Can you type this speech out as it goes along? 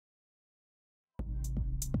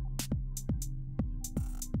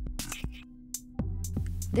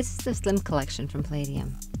This is the Slim collection from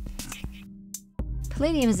Palladium.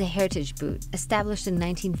 Palladium is a heritage boot established in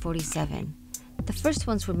 1947. The first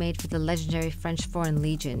ones were made for the legendary French Foreign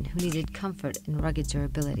Legion, who needed comfort and rugged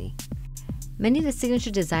durability. Many of the signature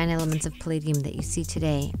design elements of Palladium that you see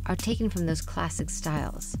today are taken from those classic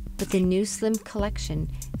styles, but the new Slim collection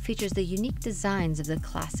features the unique designs of the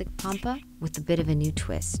classic Pampa with a bit of a new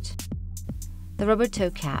twist. The rubber toe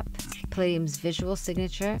cap, Palladium's visual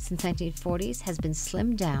signature since 1940s, has been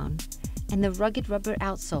slimmed down, and the rugged rubber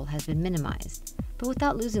outsole has been minimized, but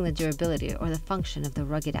without losing the durability or the function of the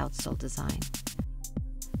rugged outsole design.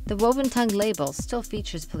 The woven tongue label still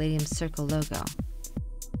features Palladium's circle logo.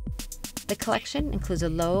 The collection includes a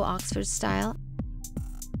low Oxford style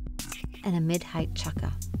and a mid-height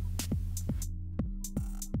chukka.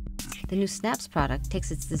 The new Snaps product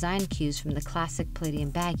takes its design cues from the classic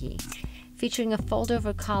Palladium baggie, featuring a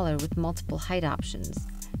fold-over collar with multiple height options,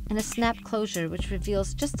 and a snap closure which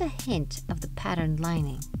reveals just a hint of the patterned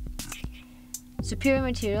lining. Superior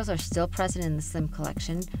materials are still present in the Slim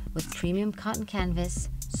collection, with premium cotton canvas,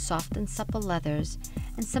 soft and supple leathers,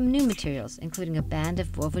 and some new materials, including a band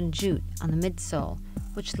of woven jute on the midsole,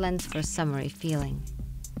 which lends for a summery feeling.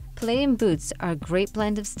 Palladium boots are a great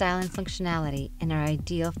blend of style and functionality and are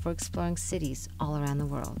ideal for exploring cities all around the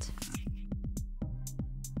world.